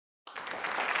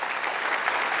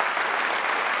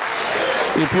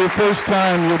If you're first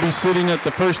time, you'll be sitting at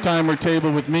the first timer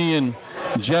table with me and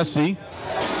Jesse.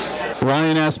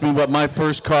 Ryan asked me what my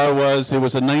first car was. It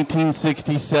was a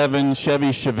 1967 Chevy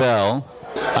Chevelle.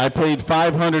 I paid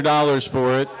 $500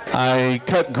 for it. I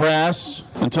cut grass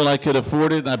until I could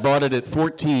afford it, and I bought it at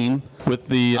 14 with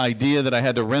the idea that I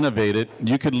had to renovate it.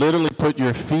 You could literally put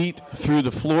your feet through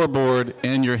the floorboard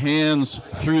and your hands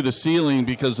through the ceiling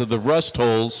because of the rust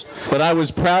holes. But I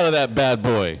was proud of that bad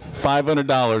boy.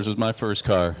 $500 was my first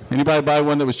car. Anybody buy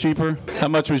one that was cheaper? How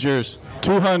much was yours?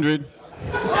 $200.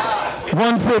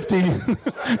 $150.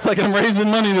 It's like I'm raising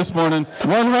money this morning.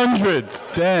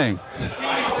 $100. Dang.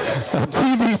 A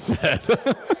TV set.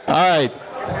 All right.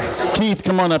 Keith,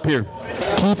 come on up here.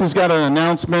 Keith has got an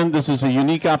announcement. This is a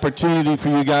unique opportunity for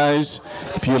you guys.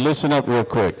 If you listen up real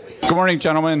quick. Good morning,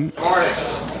 gentlemen. Good morning.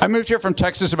 I moved here from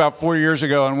Texas about 4 years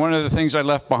ago, and one of the things I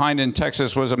left behind in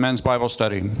Texas was a men's Bible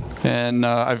study. And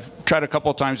I've tried a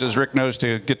couple of times, as Rick knows,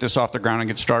 to get this off the ground and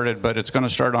get started, but it's going to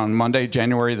start on Monday,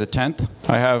 January the 10th.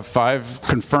 I have 5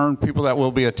 confirmed people that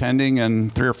will be attending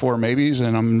and 3 or 4 maybes,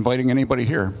 and I'm inviting anybody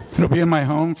here. It'll be in my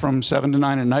home from 7 to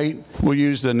 9 at night. We'll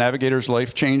use the Navigator's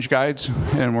Life Change Guides,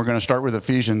 and we're going to start with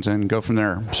Ephesians and go from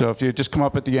there. So if you just come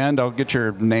up at the end, I'll get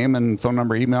your name and phone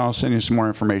number, email, I'll send you some more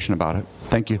information about it.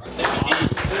 Thank you.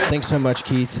 Thanks so much,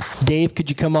 Keith. Dave, could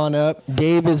you come on up?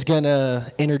 Dave is going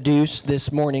to introduce this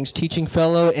morning's teaching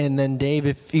fellow, and then Dave,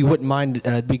 if you wouldn't mind,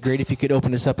 it'd be great if you could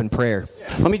open us up in prayer.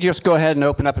 Let me just go ahead and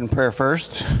open up in prayer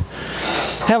first.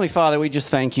 Heavenly Father, we just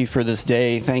thank you for this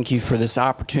day. Thank you for this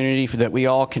opportunity that we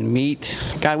all can meet.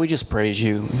 God, we just praise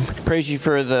you. Praise you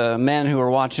for the men who are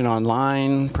watching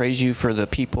online. Praise you for the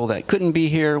people that couldn't be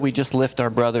here. We just lift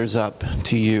our brothers up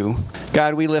to you.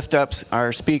 God, we lift up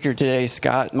our speaker today,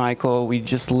 Scott Michael. We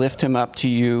just lift him up to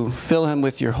you. Fill him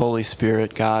with your Holy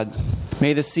Spirit, God.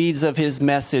 May the seeds of his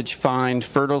message find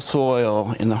fertile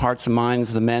soil in the hearts and minds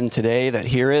of the men today that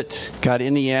hear it. God,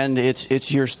 in the end,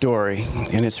 it's your story,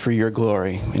 and it's for your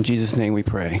glory. In Jesus' name we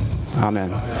pray.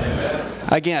 Amen.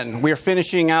 Again, we're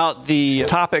finishing out the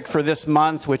topic for this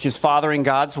month, which is Fathering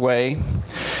God's Way.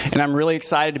 And I'm really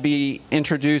excited to be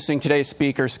introducing today's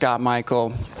speaker, Scott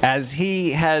Michael, as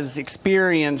he has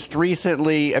experienced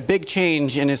recently a big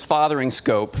change in his fathering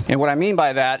scope. And what I mean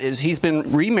by that is he's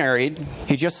been remarried.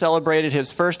 He just celebrated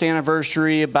his first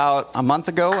anniversary about a month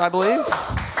ago, I believe.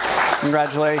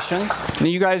 Congratulations. And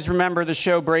you guys remember the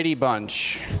show Brady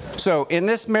Bunch. So in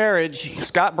this marriage,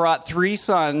 Scott brought 3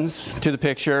 sons to the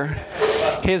picture.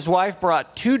 His wife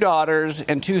brought 2 daughters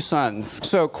and 2 sons.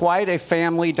 So quite a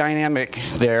family dynamic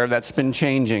there that's been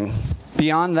changing.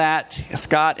 Beyond that,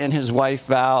 Scott and his wife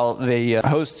Val, they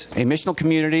host a missional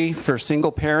community for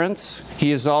single parents.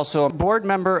 He is also a board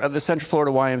member of the Central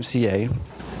Florida YMCA.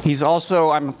 He's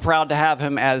also, I'm proud to have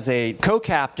him as a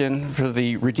co-captain for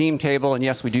the Redeem Table. And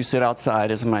yes, we do sit outside,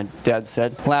 as my dad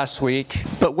said last week.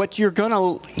 But what you're going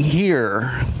to hear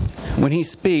when he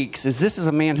speaks is this is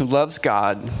a man who loves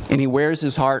God, and he wears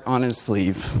his heart on his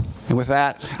sleeve. And with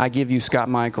that, I give you Scott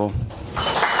Michael.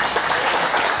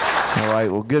 All right,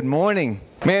 well, good morning.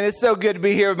 Man, it's so good to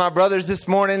be here with my brothers this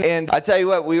morning. And I tell you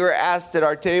what, we were asked at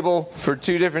our table for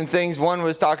 2 different things. One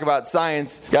was talk about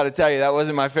science. Got to tell you, that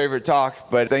wasn't my favorite talk,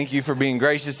 but thank you for being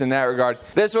gracious in that regard.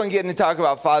 This one, getting to talk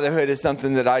about fatherhood, is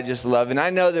something that I just love. And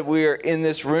I know that we are in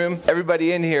this room.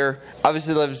 Everybody in here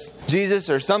obviously loves Jesus,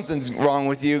 or something's wrong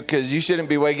with you, because you shouldn't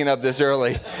be waking up this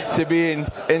early to be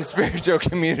in spiritual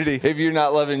community if you're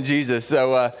not loving Jesus.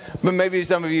 So, but maybe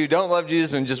some of you don't love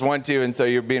Jesus and just want to, and so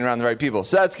you're being around the right people.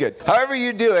 So that's good. However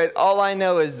you do it, all I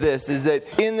know is this, is that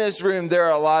in this room there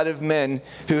are a lot of men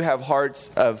who have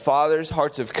hearts of fathers,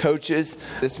 hearts of coaches.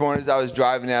 This morning as I was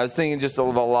driving, I was thinking just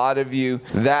of a lot of you.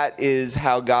 That is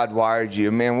how God wired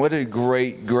you. Man, what a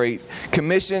great, great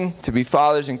commission to be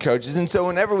fathers and coaches. And so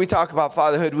whenever we talk about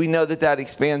fatherhood, we know that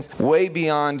expands way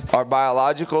beyond our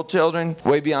biological children,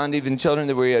 way beyond even children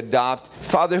that we adopt.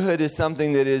 Fatherhood is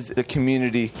something that is a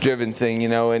community-driven thing, you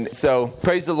know, and so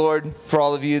praise the Lord for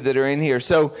all of you that are in here.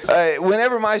 So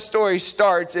whenever my story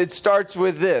starts, it starts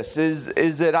with this,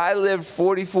 is that I lived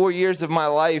 44 years of my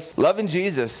life loving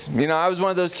Jesus. You know, I was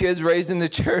one of those kids raised in the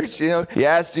church, you know, you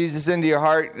ask Jesus into your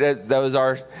heart. That was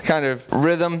our kind of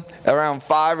rhythm around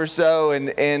 5 or so, and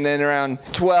then around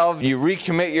 12, you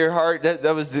recommit your heart.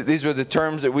 These were the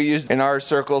terms that we used in our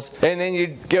circles. And then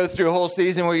you go through a whole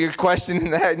season where you're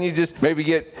questioning that, and you just maybe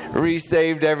get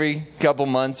re-saved every couple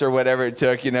months or whatever it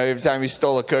took. You know, every time you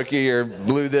stole a cookie or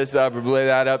blew this up or blew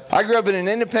that up. I grew up in an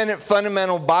independent,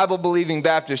 fundamental, Bible-believing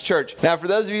Baptist church. Now, for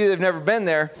those of you that have never been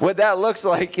there, what that looks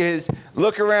like is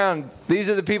look around. These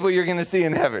are the people you're going to see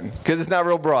in heaven, because it's not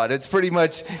real broad. It's pretty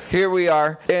much here we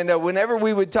are. And whenever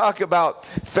we would talk about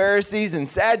Pharisees and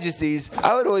Sadducees,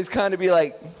 I would always kind of be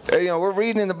like, we're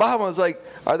reading in the Bible, it's like,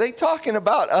 are they talking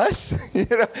about us?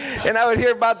 And I would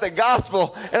hear about the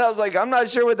gospel, and I was like, I'm not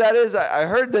sure what that is. I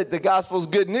heard that the gospel is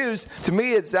good news. To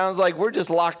me, it sounds like we're just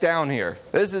locked down here.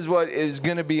 This is what is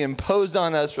going to be imposed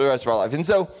on us for the rest of our life. And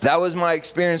so that was my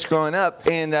experience growing up,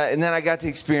 and then I got to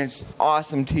experience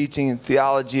awesome teaching and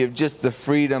theology of just the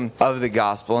freedom of the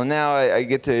gospel. And now I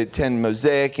get to attend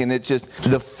Mosaic, and it's just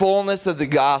the fullness of the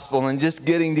gospel and just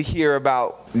getting to hear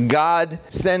about God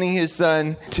sending his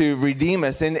son to redeem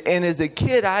us. And as a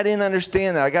kid, I didn't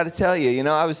understand that. I got to tell you,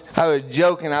 I would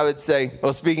joke and I would say,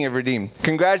 well, speaking of redeem,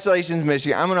 congratulations,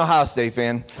 Michigan. I'm an Ohio State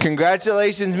fan.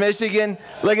 Congratulations, Michigan.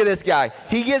 Look at this guy.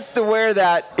 He gets to wear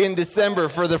that in December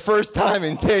for the first time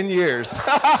in 10 years.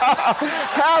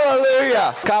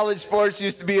 Hallelujah. College sports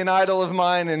used to be an idol of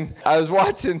mine, and I was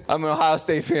watching, I'm an Ohio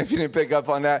State fan if you didn't pick up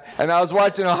on that, and I was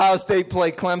watching Ohio State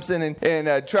play Clemson,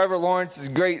 and Trevor Lawrence is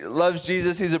great, loves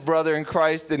Jesus. He's a brother in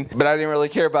Christ, but I didn't really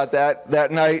care about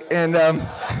that night. And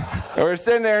we're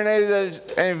sitting there, and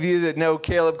any of you that know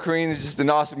Caleb Crean is just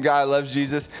an awesome guy, loves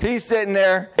Jesus. He's sitting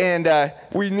there, and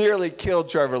we nearly killed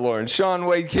Trevor Lawrence. Shaun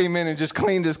Wade came in and just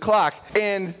cleaned his clock.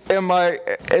 And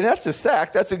that's a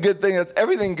sack. That's a good thing. That's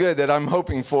everything good that I'm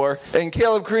hoping for. And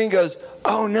Caleb Crean goes,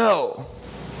 oh no.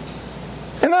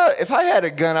 And if I had a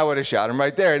gun, I would have shot him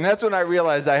right there. And that's when I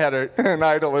realized I had an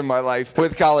idol in my life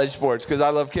with college sports, because I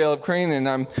love Caleb Crean, and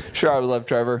I'm sure I would love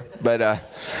Trevor, but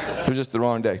it was just the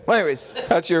wrong day. Well, anyways,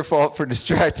 that's your fault for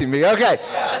distracting me. Okay,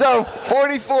 so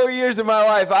 44 years of my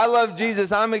life, I love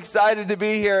Jesus. I'm excited to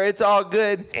be here. It's all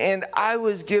good. And I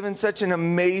was given such an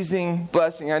amazing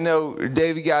blessing. I know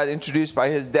David got introduced by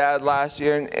his dad last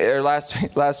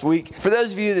week. For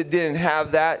those of you that didn't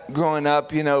have that growing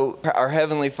up, our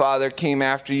Heavenly Father came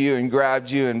after you and grabbed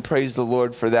you, and praise the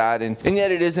Lord for that. And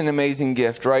yet it is an amazing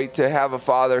gift, right? To have a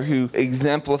father who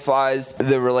exemplifies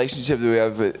the relationship that we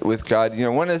have with God.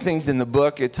 One of the things in the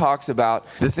book, it talks about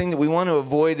the thing that we want to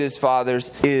avoid as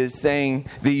fathers is saying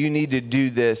that you need to do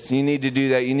this, you need to do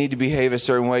that, you need to behave a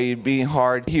certain way, you're being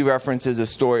hard. He references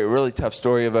a really tough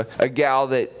story of a gal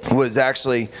that was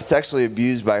actually sexually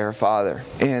abused by her father.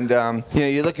 And,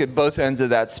 you look at both ends of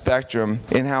that spectrum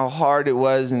and how hard it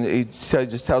was, and he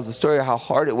just tells the story of how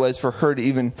hard it was for her to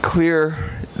even clear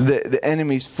the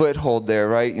enemy's foothold there,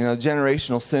 right?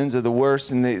 Generational sins are the worst,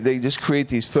 and they just create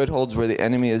these footholds where the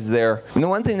enemy is there. And the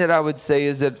one thing that I would say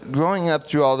is that growing up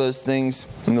through all those things,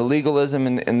 and the legalism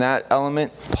and that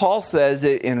element, Paul says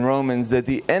it in Romans that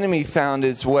the enemy found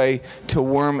its way to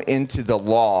worm into the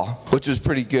law, which was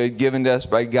pretty good, given to us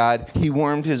by God. He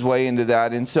wormed his way into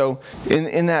that. And so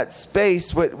in that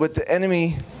space, what the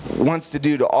enemy wants to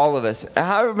do to all of us.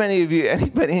 However many of you,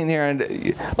 anybody in here, and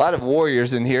a lot of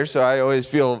warriors in here, so I always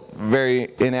feel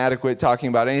very inadequate talking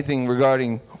about anything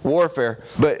regarding warfare,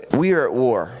 but we are at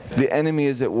war. The enemy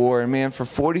is at war. And man, for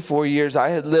 44 years, I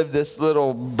had lived this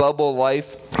little bubble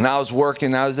life, and I was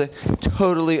working. I was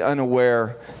totally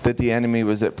unaware that the enemy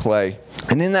was at play.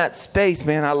 And in that space,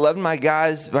 man, I loved my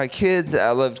guys, my kids.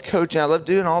 I loved coaching. I loved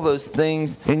doing all those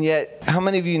things. And yet, how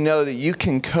many of you know that you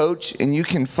can coach and you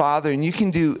can father and you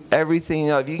can do everything?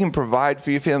 You can provide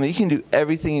for your family. You can do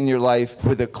everything in your life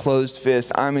with a closed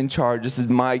fist. I'm in charge. This is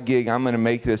my gig. I'm going to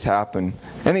make this happen.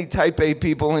 Any type A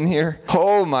people in here?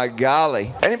 Oh my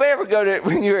golly. Anybody ever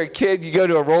when you were a kid, you go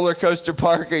to a roller coaster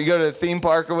park or you go to a theme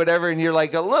park or whatever, and you're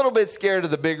like a little bit scared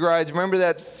of the big rides? Remember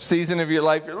that season of your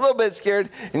life? You're a little bit scared,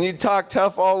 and you talk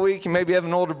tough all week, and maybe you have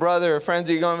an older brother or friends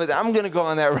that you're going with. I'm going to go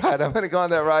on that ride. I'm going to go on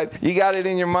that ride. You got it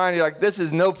in your mind. You're like, this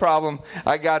is no problem.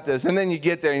 I got this. And then you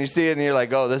get there and you see it and you're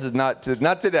like, oh, this is not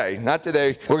today. Not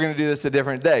today. We're going to do this a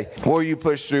different day. Or you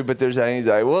push through, but there's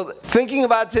anxiety. Well, thinking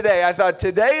about today, I thought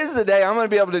today is the day I'm going to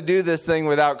be able to do this thing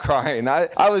without crying.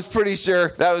 I was pretty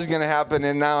sure that was going to happen,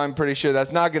 and now I'm pretty sure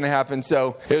that's not going to happen.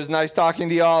 So it was nice talking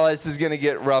to y'all. This is going to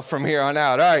get rough from here on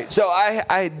out. All right. So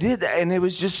I did that, and it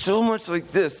was just so much like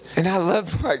this. And I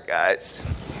love my guys.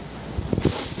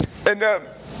 And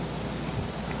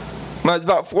when I was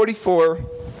about 44,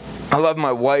 I love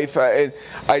my wife.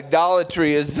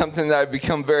 Idolatry is something that I've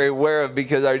become very aware of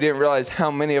because I didn't realize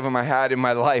how many of them I had in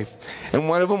my life. And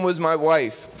one of them was my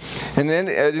wife. And then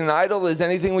an idol is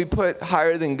anything we put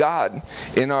higher than God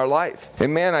in our life.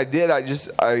 And man, I did.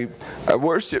 I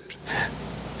worshipped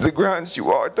the ground she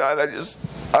walked on.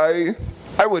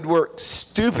 I would work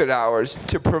stupid hours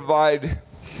to provide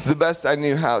the best I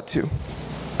knew how to.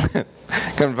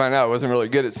 Come to find out I wasn't really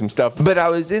good at some stuff. But I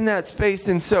was in that space,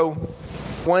 and so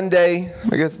one day,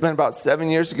 I guess it's been about 7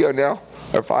 years ago now,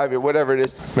 or 5 years, whatever it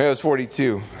is. Maybe I was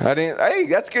 42. Hey,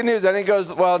 that's good news. I didn't go,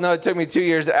 well, no, it took me 2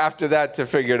 years after that to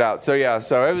figure it out. So yeah,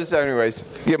 so it was, anyways,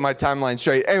 get my timeline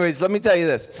straight. Anyways, let me tell you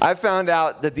this. I found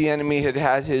out that the enemy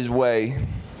had his way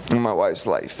in my wife's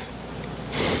life.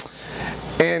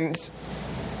 And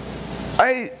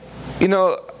I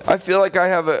feel like I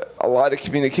have a lot of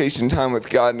communication time with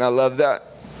God, and I love that.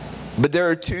 But there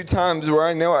are 2 times where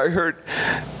I know I heard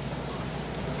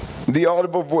the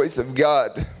audible voice of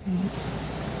God.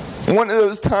 One of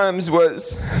those times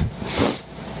was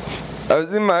I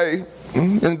was in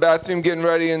the bathroom getting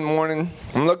ready in the morning.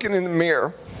 I'm looking in the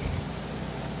mirror,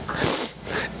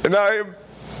 and I'm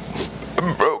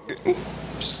broken,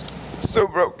 so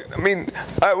broken. I mean,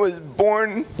 I was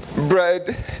born,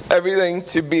 bred, everything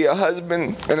to be a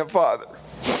husband and a father,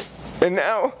 and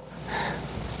now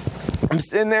I'm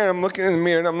sitting there and I'm looking in the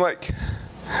mirror and I'm like,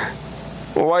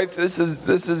 well, wife, this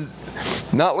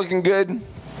is not looking good.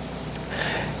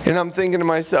 And I'm thinking to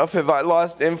myself, have I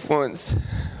lost influence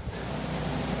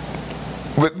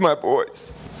with my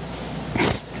boys?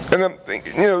 And I'm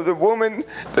thinking, the woman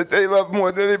that they love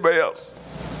more than anybody else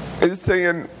is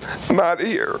saying, I'm out of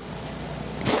here.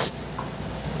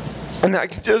 And I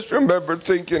can just remember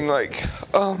thinking like,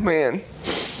 oh man,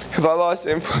 have I lost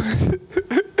influence?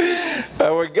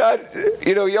 When God,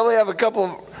 you only have a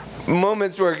couple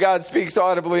moments where God speaks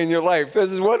audibly in your life.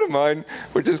 This is one of mine,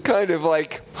 which is kind of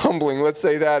like humbling, let's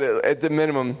say that at the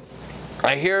minimum.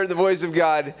 I hear the voice of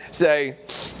God say,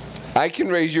 I can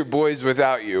raise your boys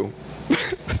without you.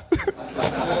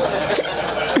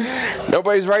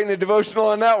 Nobody's writing a devotional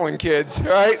on that one, kids,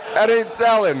 right? That ain't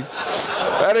selling.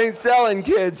 That ain't selling,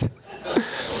 kids.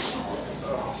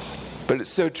 But it's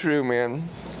so true, man.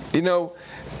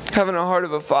 Having a heart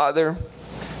of a father,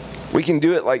 we can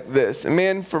do it like this. And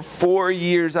man, for 4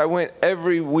 years, I went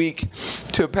every week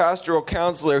to a pastoral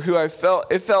counselor who it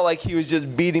felt like he was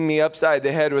just beating me upside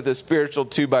the head with a spiritual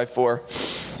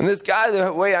 2x4. And this guy,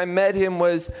 the way I met him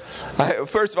was,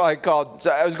 first of all,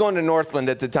 I was going to Northland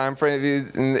at the time. For any of you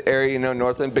in the area,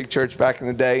 Northland, big church back in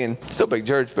the day, and still big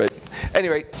church, but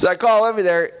anyway, so I call over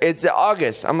there. It's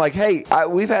August. I'm like, hey,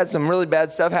 we've had some really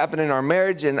bad stuff happen in our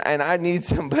marriage, and I need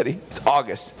somebody. It's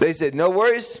August. They said, no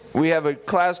worries. We have a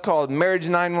class called Marriage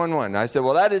 911. I said,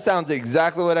 well, that sounds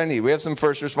exactly what I need. We have some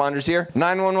first responders here.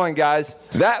 911 guys.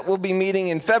 That will be meeting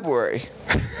in February.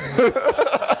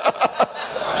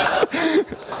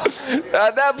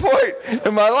 At that point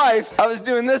in my life, I was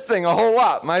doing this thing a whole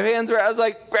lot. I was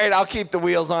like, great, I'll keep the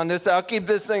wheels on this. I'll keep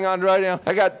this thing on right now.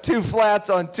 I got 2 flats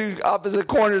on 2 opposite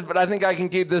corners, but I think I can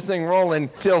keep this thing rolling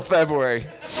till February.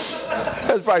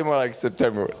 That's probably more like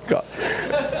September. God.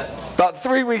 About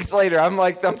 3 weeks later, I'm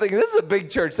thinking, this is a big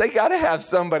church. They got to have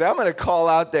somebody. I'm going to call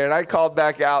out there. And I called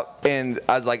back out, and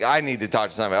I was like, I need to talk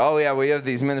to somebody. Oh, yeah, we have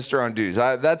these minister on dues.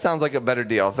 That sounds like a better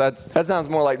deal. That sounds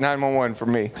more like 911 for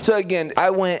me. So, again, I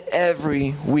went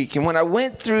every week. And when I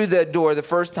went through the door the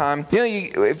first time,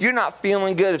 if you're not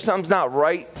feeling good, if something's not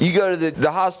right, you go to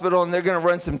the hospital, and they're going to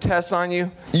run some tests on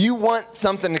you. You want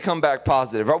something to come back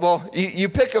positive. Right? Well, you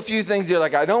pick a few things. You're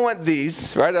like, I don't want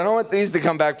these, right? I don't want these to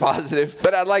come back positive.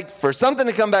 But I'd like for something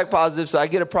to come back positive so I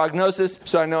get a prognosis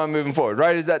so I know I'm moving forward,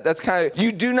 right? That's kind of,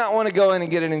 you do not want to go in and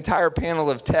get an entire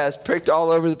panel of tests, pricked all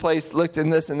over the place, looked in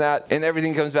this and that, and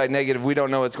everything comes back negative. We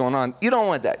don't know what's going on. You don't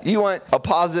want that. You want a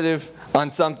positive on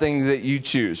something that you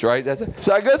choose, right?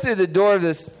 So I go through the door of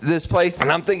this place, and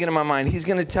I'm thinking in my mind, he's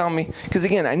going to tell me, because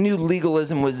again, I knew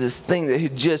legalism was this thing that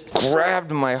had just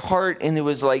grabbed my heart, and it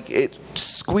was like it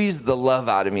squeezed the love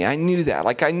out of me. I knew that.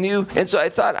 And so I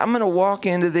thought, I'm going to walk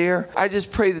into there. I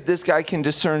just pray that this guy can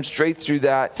discern straight through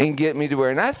that and get me to where.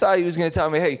 And I thought he was going to tell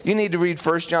me, hey, you need to read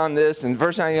 1 John this and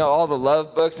 1 John, all the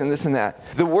love books and this and that.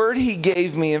 The word he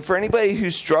gave me, and for anybody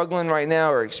who's struggling right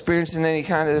now or experiencing any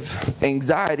kind of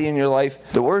anxiety in your life,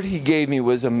 the word he gave me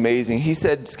was amazing. He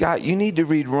said, Scott, you need to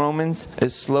read Romans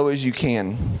as slow as you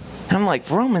can. And I'm like,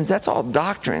 Romans, that's all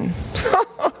doctrine.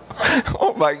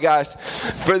 Oh my gosh.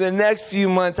 For the next few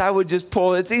months, I would just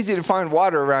pull. It's easy to find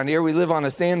water around here. We live on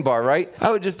a sandbar, right?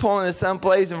 I would just pull into some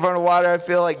place in front of water. I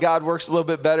feel like God works a little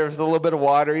bit better with a little bit of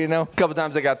water, A couple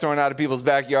times I got thrown out of people's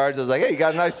backyards. I was like, hey, you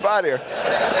got a nice spot here.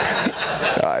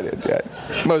 No, I didn't yet.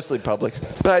 Mostly Publix.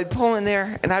 But I'd pull in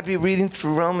there, and I'd be reading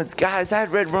through Romans. Guys, I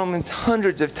had read Romans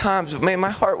hundreds of times, but man, my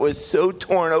heart was so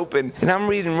torn open. And I'm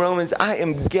reading Romans. I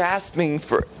am gasping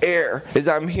for air as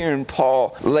I'm hearing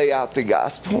Paul lay out the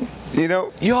gospel.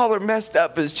 Y'all are messed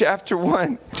up as chapter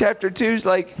 1. Chapter 2 is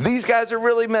like, these guys are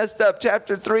really messed up.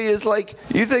 Chapter 3 is like,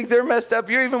 you think they're messed up,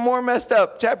 you're even more messed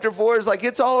up. Chapter 4 is like,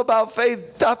 it's all about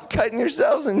faith. Stop cutting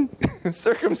yourselves and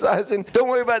circumcising. Don't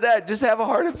worry about that. Just have a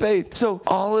heart of faith. So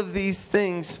all of these things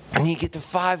things, and you get to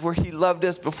 5 where he loved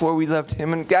us before we loved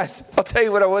him. And guys, I'll tell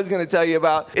you what I was going to tell you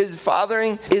about is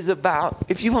fathering is about,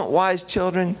 if you want wise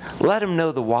children, let them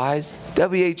know the whys.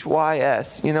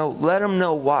 WHYS, let them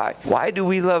know why. Why do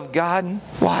we love God?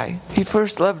 Why? He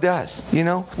first loved us,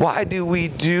 Why do we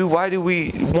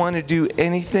want to do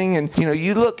anything? And,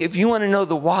 you look, if you want to know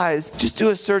the whys, just do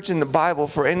a search in the Bible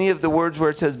for any of the words where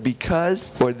it says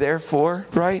because or therefore,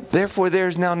 right? Therefore, there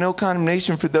is now no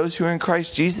condemnation for those who are in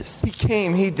Christ Jesus. He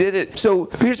came, he did it. So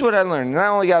here's what I learned. And I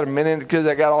only got a minute because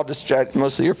I got all distracted.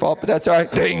 Mostly your fault, but that's all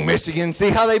right. Dang, Michigan. See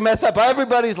how they mess up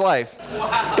everybody's life.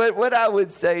 But what I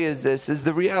would say is this, is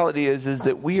the reality is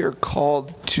that we are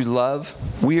called to love.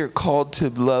 We are called to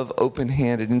love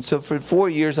open-handed. And so for 4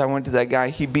 years, I went to that guy.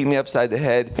 He beat me upside the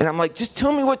head. And I'm like, just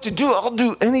tell me what to do. I'll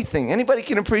do anything. Anybody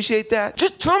can appreciate that?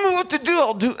 Just tell me what to do.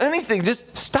 I'll do anything.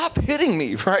 Just stop hitting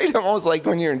me, right? I'm almost like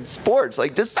when you're in sports,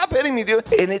 like just stop hitting me,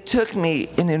 dude. And it took me,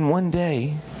 and in one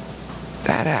day,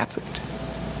 that happened.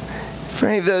 For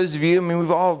any of those of you,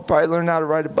 we've all probably learned how to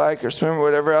ride a bike or swim or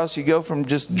whatever else. You go from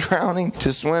just drowning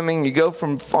to swimming. You go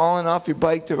from falling off your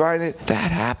bike to riding it.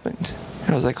 That happened.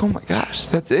 And I was like, oh my gosh,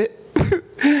 that's it?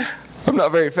 I'm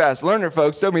not very fast learner,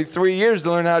 folks. It took me 3 years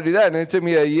to learn how to do that, and it took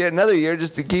me another year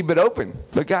just to keep it open.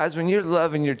 But guys, when you're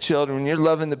loving your children, when you're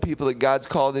loving the people that God's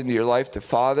called into your life to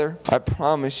father, I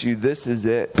promise you this is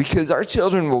it. Because our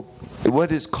children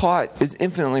what is caught is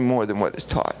infinitely more than what is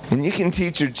taught. And you can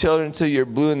teach your children until you're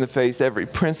blue in the face, every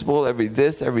principle, every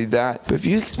this, every that. But if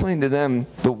you explain to them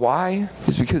the why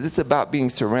is because it's about being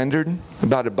surrendered,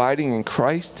 about abiding in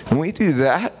Christ, when we do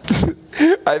that,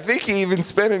 I think he even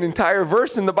spent an entire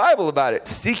verse in the Bible about it.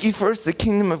 Seek ye first the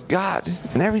kingdom of God,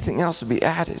 and everything else will be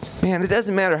added. Man, it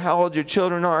doesn't matter how old your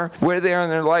children are, where they are in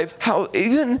their life,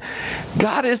 even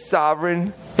God is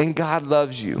sovereign and God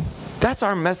loves you. That's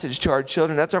our message to our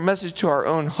children. That's our message to our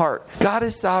own heart. God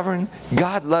is sovereign.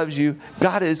 God loves you.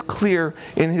 God is clear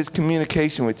in his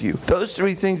communication with you. Those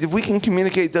 3 things, if we can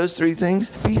communicate those 3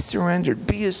 things, be surrendered.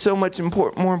 Be is so much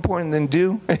more important than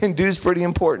do, and do is pretty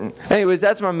important. Anyways,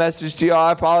 that's my message to y'all.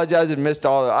 I apologize I missed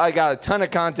all of it. I got a ton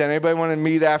of content. Anybody want to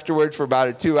meet afterwards for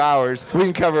about 2 hours? We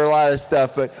can cover a lot of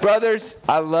stuff. But brothers,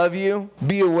 I love you.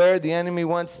 Be aware the enemy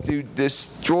wants to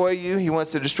destroy you. He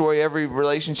wants to destroy every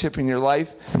relationship in your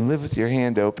life. And live with your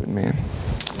hand open, man.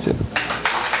 That's it.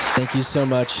 Thank you so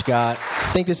much, Scott.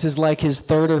 I think this is like his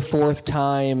 3rd or 4th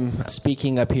time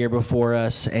speaking up here before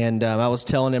us, and I was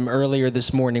telling him earlier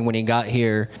this morning when he got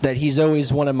here that he's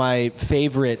always one of my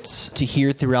favorites to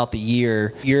hear throughout the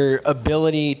year. Your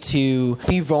ability to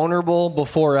be vulnerable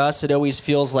before us, it always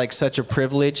feels like such a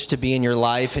privilege to be in your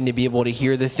life and to be able to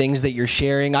hear the things that you're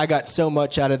sharing. I got so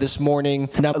much out of this morning,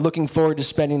 and I'm looking forward to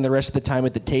spending the rest of the time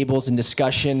at the tables and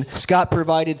discussion. Scott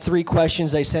provided 3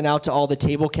 questions I sent out to all the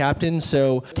table captains,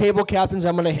 so table captains,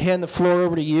 I'm going to hand the floor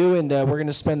over to you, and we're going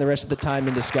to spend the rest of the time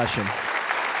in discussion.